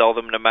 and we sell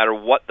them no matter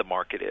what the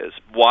market is.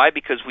 Why?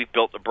 Because we've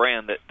built a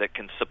brand that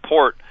can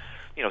support,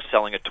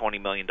 selling a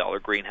 $20 million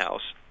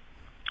greenhouse.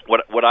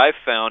 What I've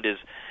found is,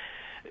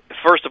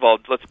 first of all,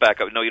 let's back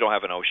up. No, you don't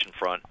have an ocean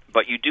front,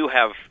 but you do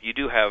have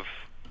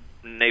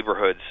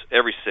neighborhoods.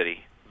 Every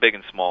city, big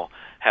and small,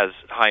 has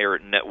higher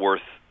net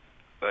worth,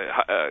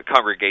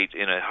 congregate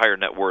in a higher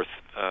net worth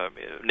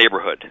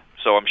neighborhood.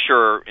 So I'm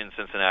sure in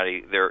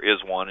Cincinnati there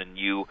is one, and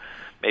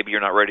maybe you're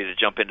not ready to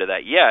jump into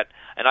that yet.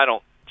 And I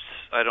don't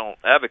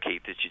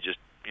advocate that you just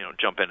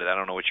jump into that. I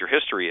don't know what your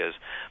history is.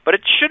 But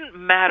it shouldn't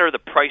matter the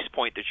price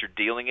point that you're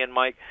dealing in,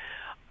 Mike.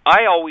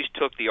 I always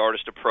took the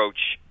artist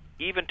approach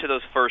even to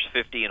those first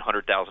 $50,000 and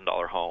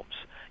 $100,000 homes.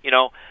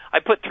 I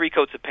put 3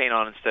 coats of paint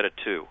on instead of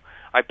 2.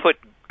 I put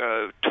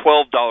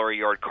 $12 a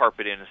yard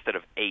carpet in instead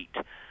of 8.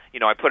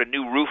 I put a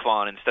new roof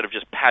on instead of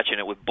just patching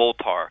it with bull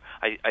tar.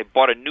 I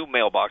bought a new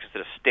mailbox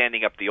instead of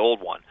standing up the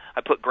old one.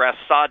 I put grass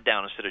sod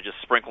down instead of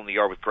just sprinkling the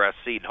yard with grass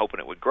seed and hoping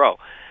it would grow.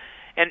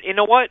 And you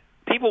know what?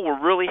 People were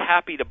really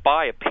happy to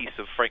buy a piece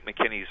of Frank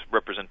McKinney's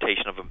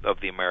representation of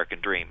the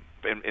American dream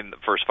in the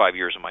first 5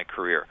 years of my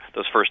career,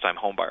 those first-time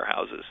homebuyer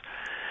houses.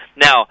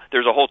 Now,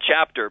 there's a whole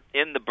chapter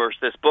in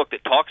this book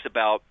that talks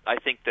about, I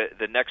think,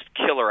 the next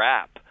killer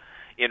app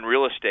in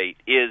real estate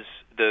is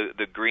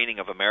the greening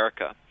of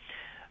America.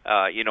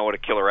 You know what a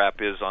killer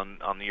app is on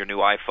your new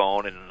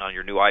iPhone and on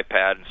your new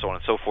iPad and so on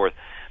and so forth.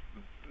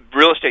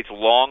 Real estate's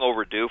long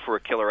overdue for a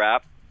killer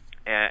app,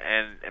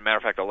 and as a matter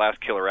of fact, the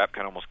last killer app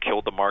kind of almost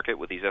killed the market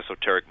with these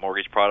esoteric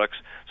mortgage products.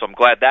 So I'm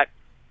glad that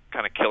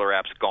kind of killer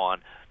app's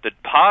gone. The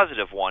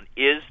positive one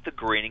is the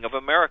greening of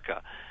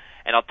America.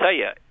 And I'll tell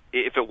you,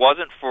 if it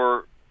wasn't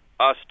for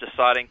us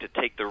deciding to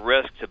take the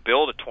risk to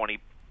build a $23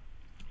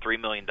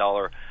 million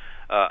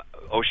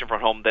oceanfront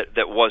home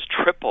that was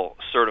triple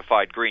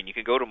certified green. You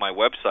can go to my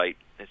website.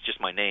 It's just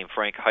my name,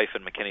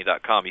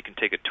 frank-mckinney.com. You can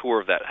take a tour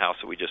of that house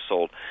that we just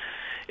sold.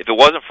 If it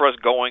wasn't for us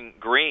going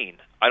green,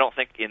 I don't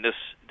think in this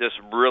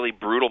really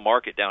brutal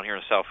market down here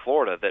in South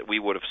Florida that we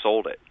would have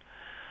sold it.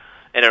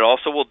 And it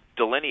also will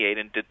delineate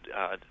and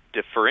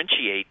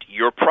differentiate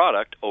your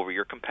product over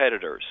your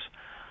competitors.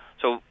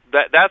 So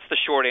that's the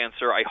short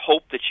answer. I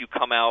hope that you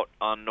come out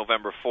on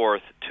November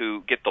 4th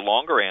to get the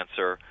longer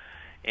answer.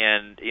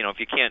 And, if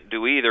you can't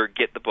do either,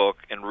 get the book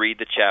and read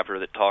the chapter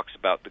that talks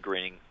about the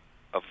greening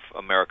of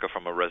America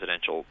from a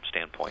residential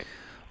standpoint.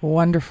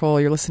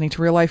 Wonderful. You're listening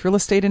to Real Life Real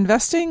Estate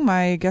Investing.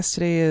 My guest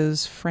today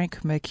is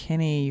Frank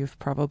McKinney. You've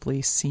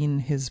probably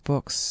seen his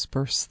books,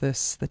 Burst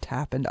This, The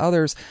Tap, and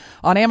others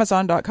on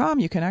Amazon.com.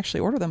 You can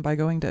actually order them by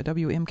going to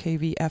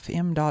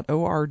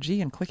WMKVFM.org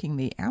and clicking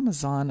the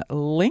Amazon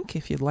link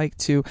if you'd like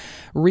to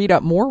read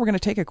up more. We're going to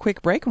take a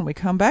quick break. When we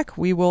come back,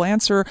 we will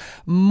answer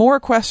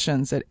more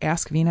questions at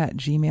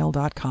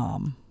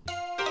askvina@gmail.com.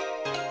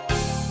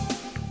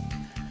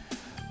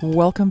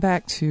 Welcome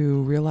back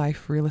to Real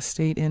Life Real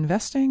Estate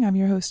Investing. I'm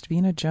your host,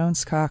 Vina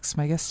Jones-Cox.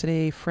 My guest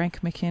today, Frank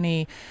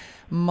McKinney,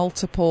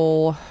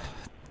 multiple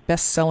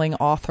best-selling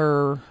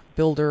author,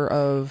 builder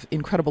of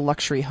incredible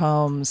luxury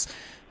homes,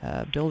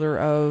 builder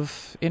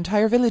of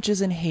entire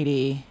villages in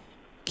Haiti,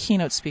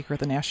 keynote speaker at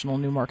the National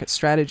New Market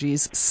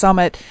Strategies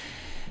Summit.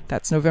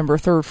 That's November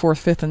 3rd,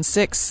 4th, 5th, and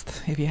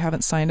 6th. If you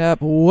haven't signed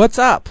up, what's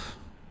up?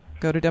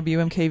 Go to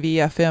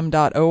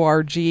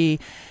WMKVFM.org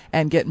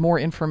and get more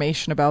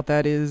information about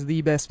that. Is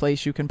the best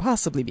place you can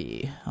possibly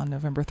be on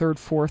November 3rd,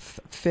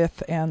 4th,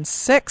 5th, and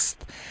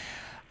 6th.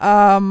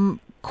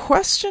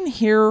 Question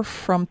here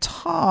from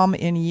Tom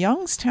in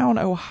Youngstown,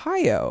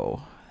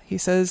 Ohio. He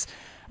says,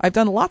 I've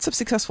done lots of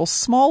successful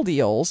small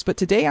deals, but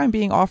today I'm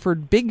being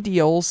offered big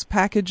deals,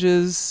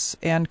 packages,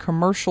 and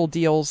commercial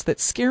deals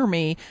that scare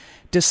me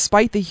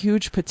despite the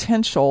huge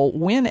potential.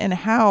 When and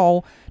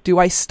how do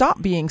I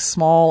stop being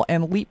small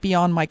and leap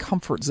beyond my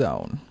comfort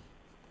zone?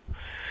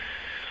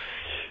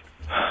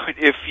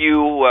 If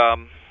you,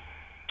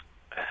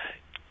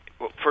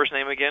 first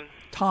name again?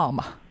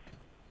 Tom.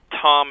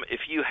 Tom,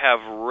 if you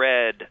have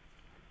read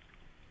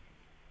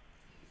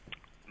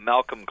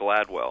Malcolm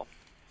Gladwell,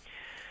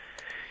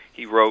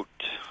 he wrote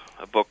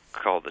a book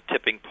called The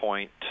Tipping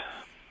Point.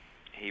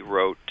 He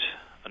wrote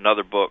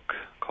another book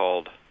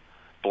called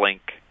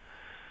Blink,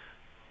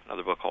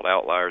 another book called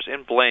Outliers.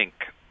 In Blink,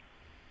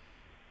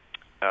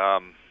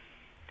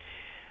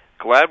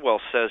 Gladwell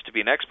says to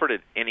be an expert at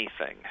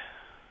anything,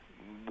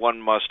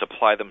 one must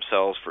apply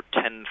themselves for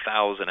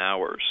 10,000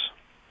 hours.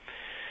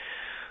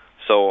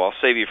 So I'll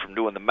save you from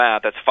doing the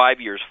math. That's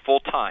 5 years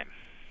full-time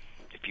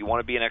if you want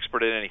to be an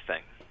expert at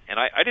anything. And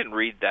I didn't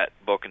read that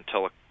book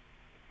until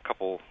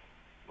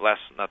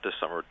not this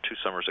summer, 2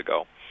 summers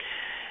ago.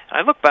 And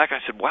I look back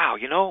and I said, wow,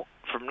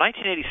 from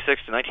 1986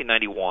 to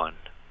 1991,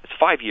 it's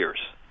 5 years.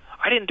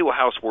 I didn't do a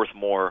house worth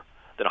more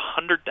than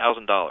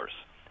 $100,000,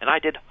 and I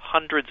did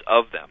hundreds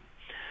of them.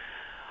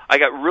 I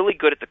got really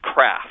good at the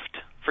craft.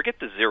 Forget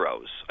the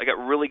zeros. I got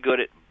really good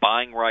at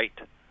buying right.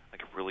 I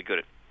got really good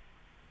at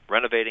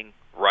renovating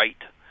right.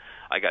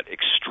 I got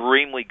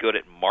extremely good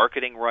at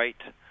marketing right,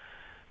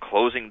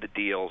 closing the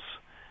deals.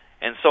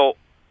 And so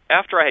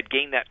after I had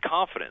gained that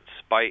confidence,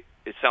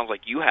 it sounds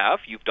like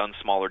you've done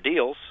smaller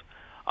deals,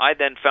 I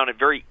then found it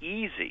very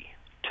easy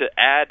to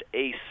add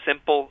a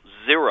simple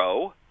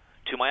zero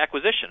to my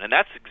acquisition, and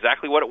that's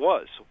exactly what it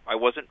was. I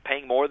wasn't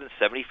paying more than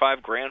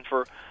 $75,000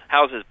 for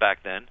houses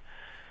back then,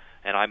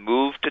 and I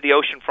moved to the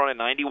oceanfront in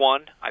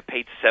 '91. I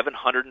paid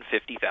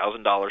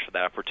 $750,000 for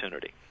that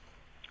opportunity.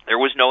 There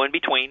was no in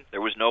between.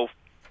 There was no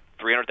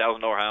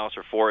 $300,000 house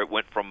or four. It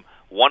went from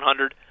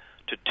 $100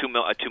 to a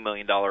 $2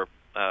 million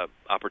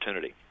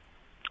opportunity.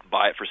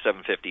 Buy it for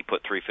 $750,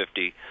 put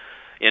 $350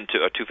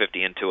 into a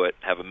 $250 into it,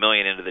 have $1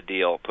 million into the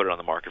deal, put it on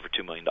the market for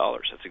 $2 million.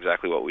 That's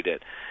exactly what we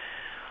did.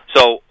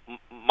 So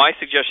my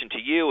suggestion to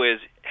you is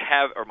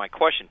my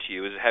question to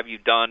you is, have you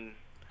done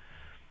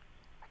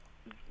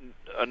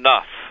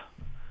enough?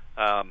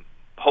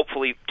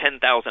 Hopefully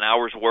 10,000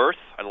 hours worth.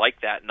 I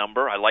like that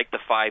number. I like the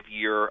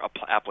 5-year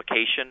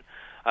application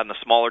on the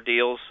smaller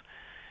deals.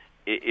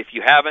 If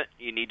you haven't,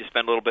 you need to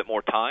spend a little bit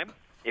more time.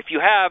 If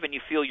you have and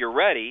you feel you're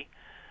ready,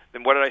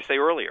 then what did I say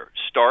earlier?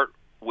 Start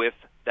with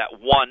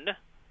that one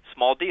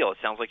small deal. It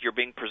sounds like you're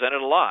being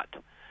presented a lot.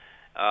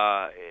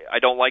 I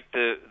don't like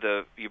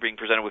the you're being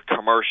presented with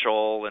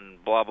commercial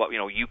and blah, blah.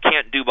 You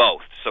can't do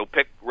both. So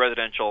pick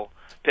residential,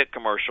 pick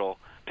commercial,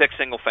 pick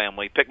single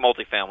family, pick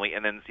multifamily,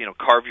 and then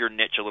carve your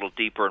niche a little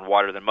deeper and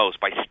wider than most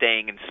by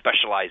staying and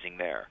specializing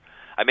there.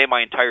 I made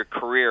my entire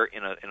career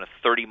in a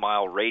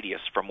 30-mile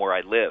radius from where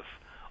I live.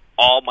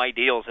 All my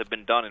deals have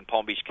been done in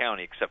Palm Beach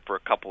County, except for a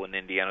couple in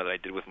Indiana that I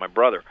did with my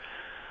brother.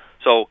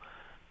 So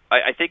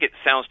I think it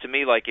sounds to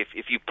me like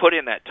if you put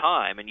in that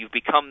time and you've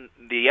become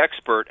the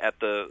expert at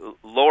the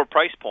lower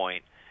price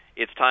point,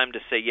 it's time to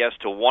say yes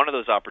to one of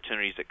those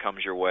opportunities that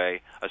comes your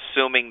way,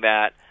 assuming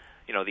that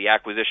the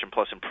acquisition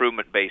plus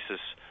improvement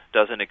basis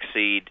doesn't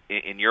exceed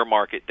in your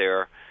market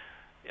there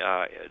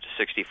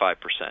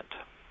 65%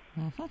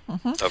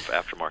 of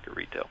aftermarket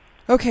retail.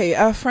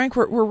 Okay, Frank,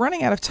 we're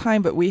running out of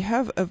time, but we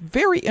have a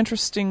very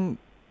interesting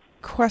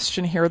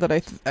question here that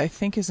I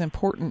think is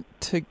important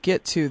to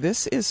get to.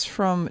 This is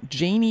from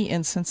Janie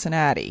in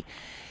Cincinnati.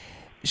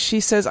 She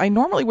says, I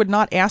normally would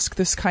not ask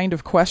this kind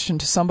of question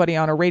to somebody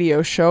on a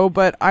radio show,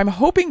 but I'm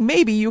hoping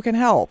maybe you can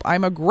help.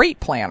 I'm a great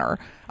planner.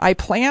 I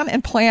plan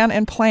and plan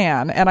and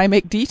plan, and I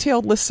make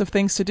detailed lists of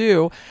things to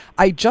do.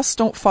 I just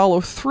don't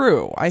follow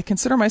through. I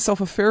consider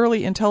myself a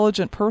fairly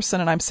intelligent person,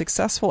 and I'm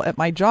successful at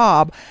my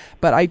job,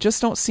 but I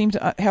just don't seem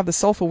to have the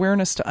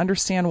self-awareness to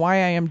understand why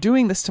I am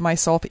doing this to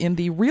myself in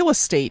the real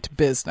estate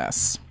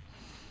business.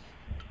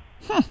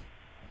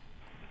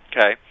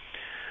 Okay.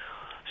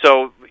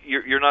 So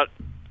you're not,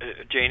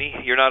 Janie,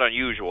 you're not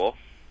unusual.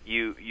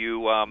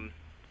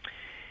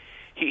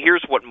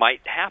 Here's what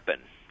might happen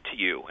to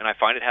you, and I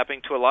find it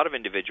happening to a lot of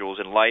individuals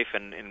in life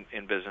and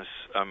in business,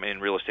 in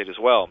real estate as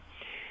well.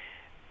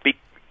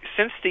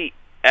 Since the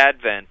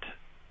advent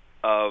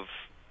of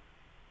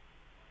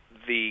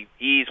the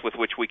ease with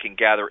which we can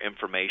gather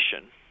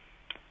information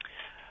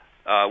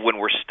when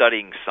we're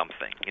studying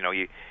something,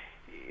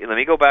 let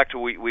me go back to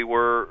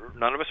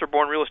none of us are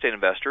born real estate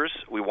investors.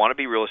 We want to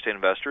be real estate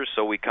investors,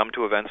 so we come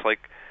to events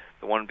like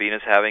the one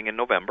Vena's having in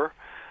November.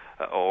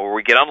 Or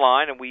we get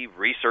online and we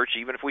research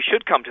even if we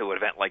should come to an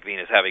event like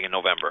Vena's having in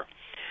November.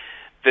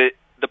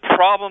 The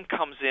problem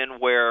comes in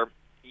where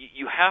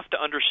you have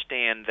to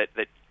understand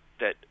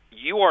that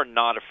you are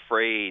not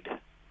afraid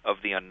of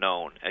the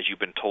unknown, as you've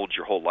been told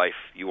your whole life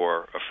you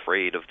are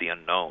afraid of the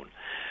unknown.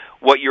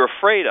 What you're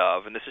afraid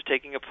of, and this is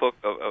taking a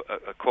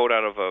quote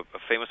out of a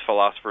famous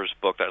philosopher's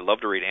book that I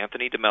love to read,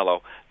 Anthony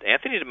DeMello.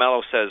 Anthony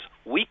DeMello says,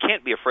 we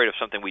can't be afraid of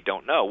something we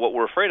don't know. What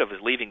we're afraid of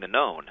is leaving the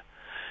known.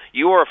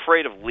 You are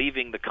afraid of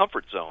leaving the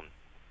comfort zone.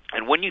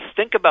 And when you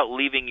think about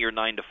leaving your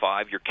 9 to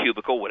 5, your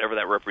cubicle, whatever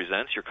that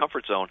represents, your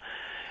comfort zone,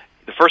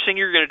 the first thing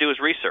you're going to do is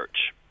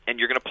research, and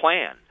you're going to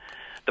plan.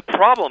 The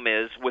problem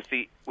is with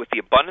the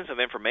abundance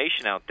of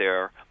information out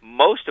there,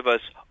 most of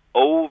us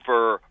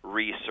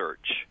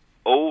over-research,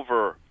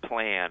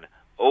 over-plan,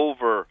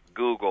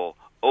 over-Google,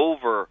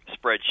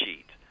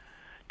 over-spreadsheet,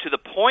 to the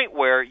point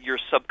where your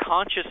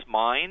subconscious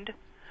mind,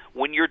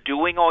 when you're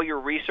doing all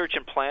your research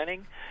and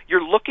planning, you're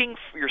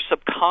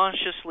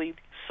subconsciously,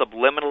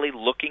 subliminally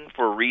looking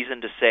for a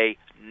reason to say,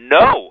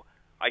 no,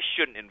 I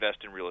shouldn't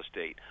invest in real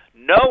estate.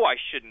 No, I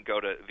shouldn't go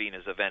to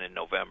Vena's event in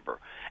November.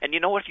 And you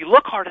know what? If you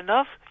look hard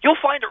enough, you'll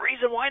find a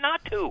reason why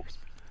not to.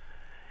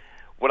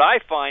 What I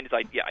find is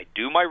I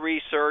do my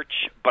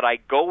research, but I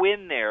go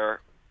in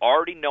there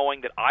already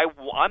knowing that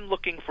I'm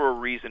looking for a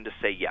reason to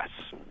say yes.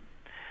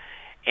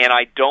 And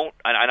I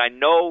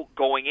know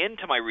going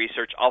into my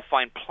research, I'll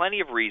find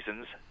plenty of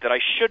reasons that I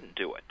shouldn't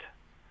do it.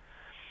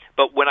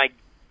 But when I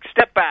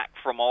step back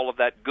from all of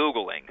that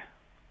Googling,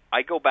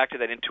 I go back to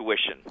that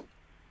intuition,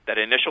 that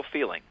initial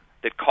feeling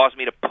that caused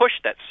me to push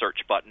that search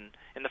button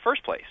in the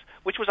first place,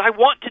 which was, I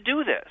want to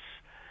do this.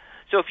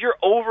 So if you're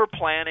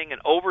over-planning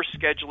and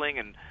over-scheduling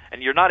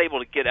and you're not able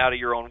to get out of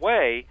your own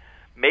way,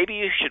 maybe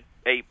you should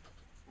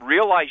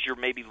realize you're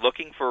maybe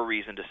looking for a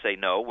reason to say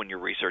no when you're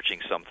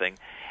researching something,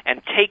 and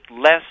take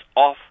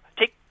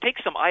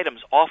some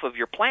items off of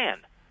your plan.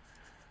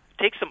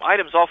 Take some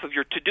items off of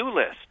your to-do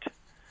list.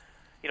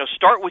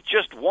 Start with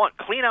just one.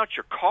 Clean out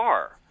your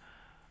car.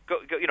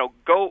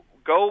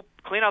 Go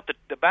clean out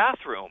the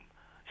bathroom.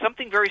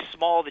 Something very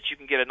small that you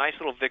can get a nice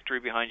little victory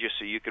behind you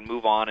so you can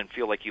move on and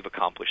feel like you've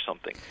accomplished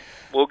something.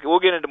 We'll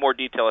get into more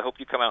detail. I hope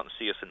you come out and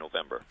see us in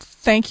November.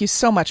 Thank you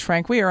so much,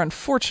 Frank. We are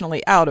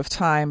unfortunately out of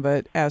time,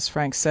 but as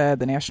Frank said,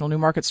 the National New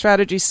Market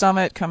Strategy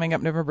Summit coming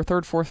up November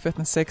 3rd, 4th, 5th,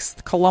 and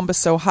 6th,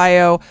 Columbus,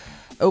 Ohio.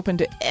 open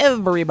to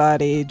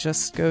everybody.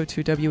 Just go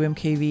to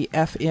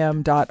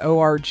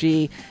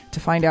WMKVFM.org to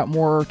find out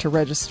more, to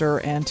register,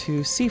 and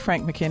to see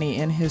Frank McKinney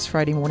in his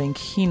Friday morning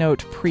keynote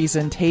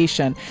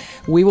presentation.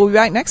 We will be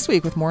back next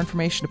week with more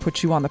information to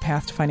put you on the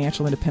path to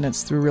financial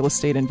independence through real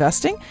estate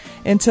investing.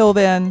 Until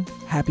then,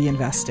 happy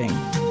investing.